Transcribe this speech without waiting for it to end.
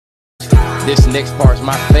This next part's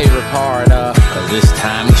my favorite part, cause it's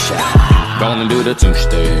time to shine. Gonna do the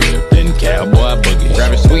two-step, then cowboy boogie.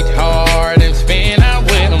 Grab a sweetheart and spin out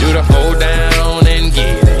with him. Do the hold down and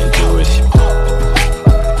get into it.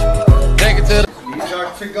 Take it to the... These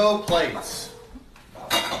are to-go plates.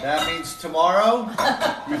 That means tomorrow,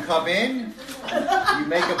 you come in, you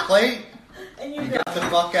make a plate, you get the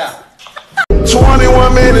fuck out.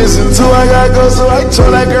 21 minutes until I gotta go, so I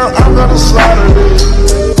told that girl I'm gonna slaughter this.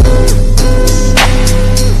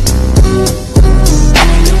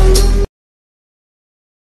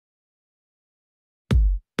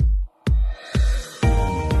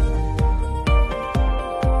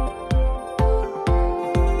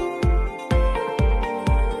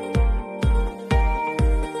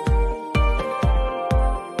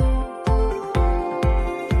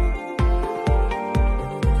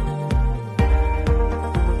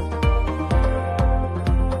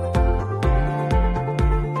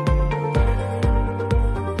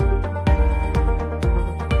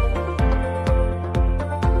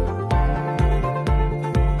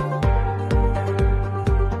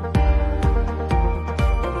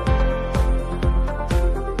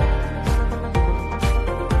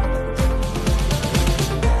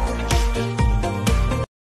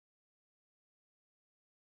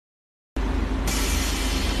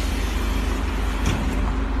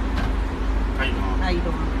 How you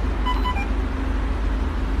doing?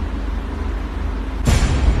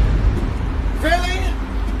 Really?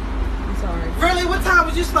 I'm sorry. Really? What time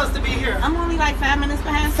was you supposed to be here? I'm only like 5 minutes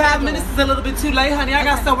behind. 5 minutes is a little bit too late, honey. I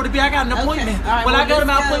got somewhere to be. I got an appointment. Okay. All right, when well, I go to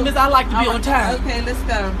my let's go. appointments, I like to be on time. Okay, let's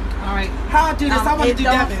go. All right. How I do this? I want to do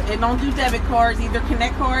debit. It don't do debit cards, either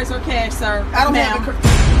Connect cards or cash, sir. I don't have a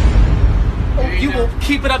You will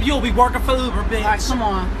keep it up. You'll be working for Uber, bitch. All right, come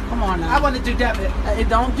on. Come on now. I want to do debit. It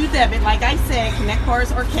don't do debit. Like I said, Connect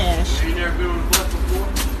cards or cash. You never been on the bus before?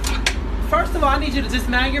 First of all, I need you to just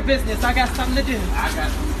mind your business. I got something to do. I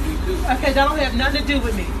got something to do too. Okay, that don't have nothing to do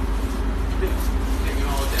with me. Taking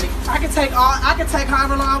all day. I can take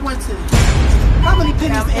however long I want to. How many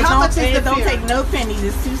pennies? How much is the It don't beer? take no pennies.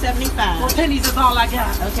 It's $2.75. Well, pennies is all I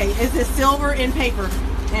got. Okay, is it silver and paper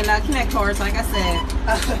and Connect cards? Like I said.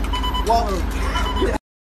 Well.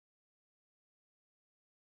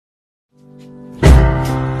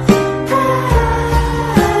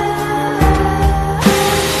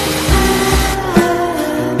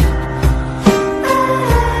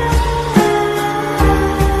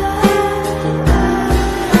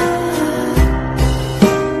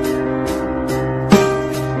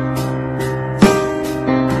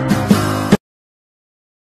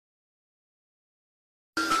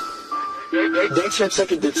 They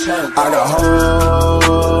check it to 10. I got home.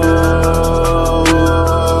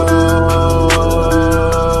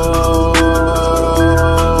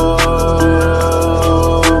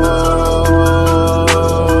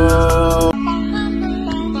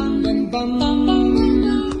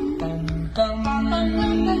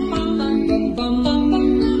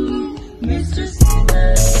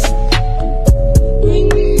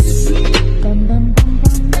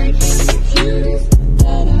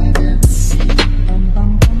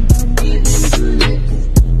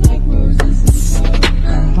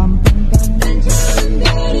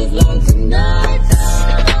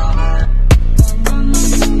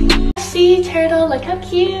 Look how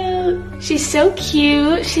cute. She's so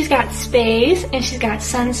cute. She's got space and she's got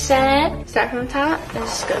sunset. Start from the top and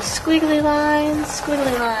just go squiggly lines,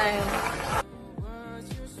 squiggly line.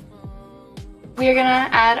 We're gonna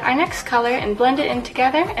add our next color and blend it in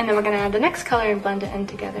together, and then we're gonna add the next color and blend it in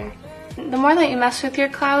together. The more that you mess with your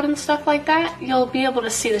cloud and stuff like that, you'll be able to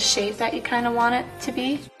see the shape that you kind of want it to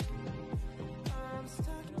be.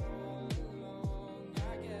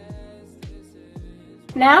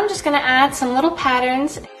 Now I'm just going to add some little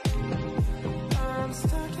patterns